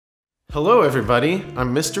Hello everybody,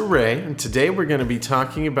 I'm Mr. Ray, and today we're going to be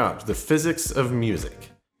talking about the physics of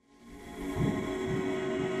music.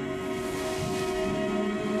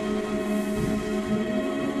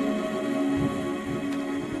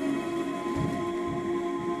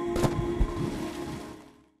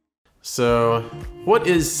 So, what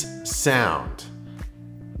is sound?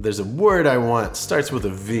 There's a word I want, starts with a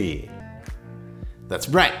V. That's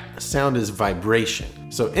right, sound is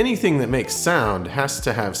vibration. So anything that makes sound has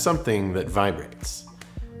to have something that vibrates.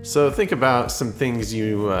 So think about some things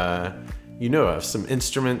you know of, some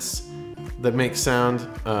instruments that make sound,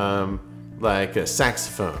 like a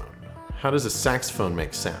saxophone. How does a saxophone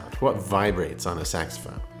make sound? What vibrates on a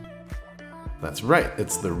saxophone? That's right,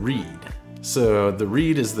 it's the reed. So the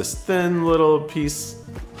reed is this thin little piece.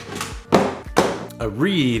 A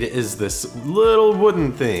reed is this little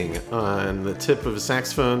wooden thing on the tip of a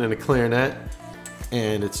saxophone and a clarinet,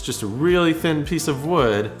 and it's just a really thin piece of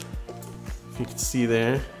wood. If you can see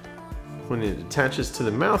there, when it attaches to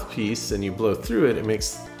the mouthpiece and you blow through it, it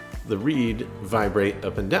makes the reed vibrate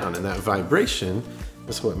up and down, and that vibration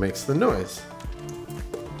is what makes the noise.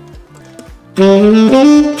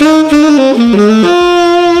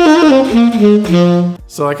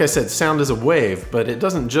 So like I said, sound is a wave, but it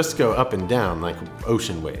doesn't just go up and down like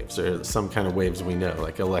ocean waves or some kind of waves we know,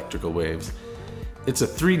 like electrical waves. It's a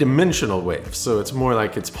three-dimensional wave, so it's more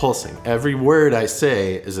like it's pulsing. Every word I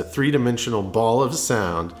say is a three-dimensional ball of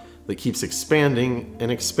sound that keeps expanding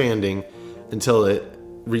and expanding until it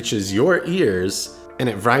reaches your ears, and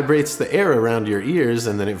it vibrates the air around your ears,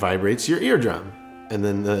 and then it vibrates your eardrum. And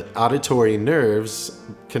then the auditory nerves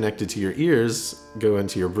connected to your ears go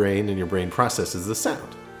into your brain, and your brain processes the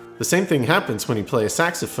sound. The same thing happens when you play a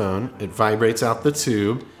saxophone. It vibrates out the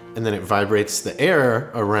tube, and then it vibrates the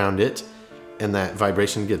air around it, and that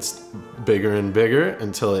vibration gets bigger and bigger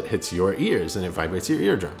until it hits your ears, and it vibrates your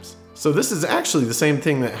eardrums. So this is actually the same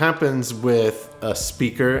thing that happens with a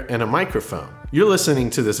speaker and a microphone. You're listening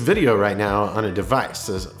to this video right now on a device,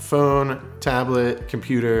 a phone, tablet,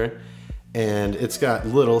 computer, and it's got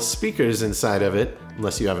little speakers inside of it,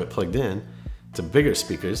 unless you have it plugged in to bigger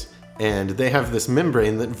speakers, and they have this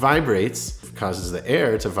membrane that vibrates, causes the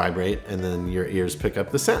air to vibrate, and then your ears pick up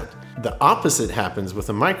the sound. The opposite happens with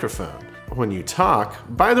a microphone. When you talk,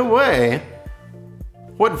 by the way,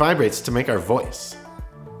 what vibrates to make our voice?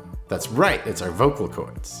 That's right, it's our vocal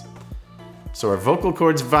cords. So our vocal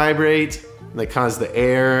cords vibrate, they cause the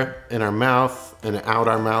air in our mouth and out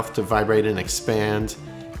our mouth to vibrate and expand.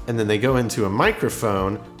 And then they go into a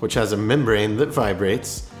microphone, which has a membrane that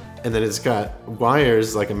vibrates, and then it's got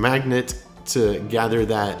wires like a magnet to gather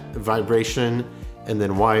that vibration, and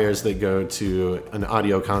then wires that go to an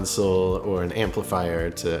audio console or an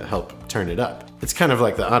amplifier to help turn it up. It's kind of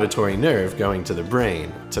like the auditory nerve going to the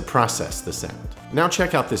brain to process the sound. Now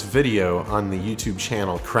check out this video on the YouTube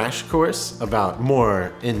channel Crash Course about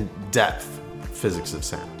more in-depth physics of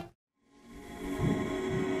sound.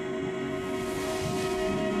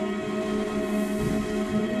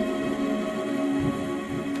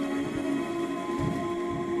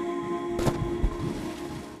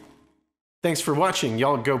 Thanks for watching,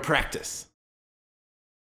 y'all go practice.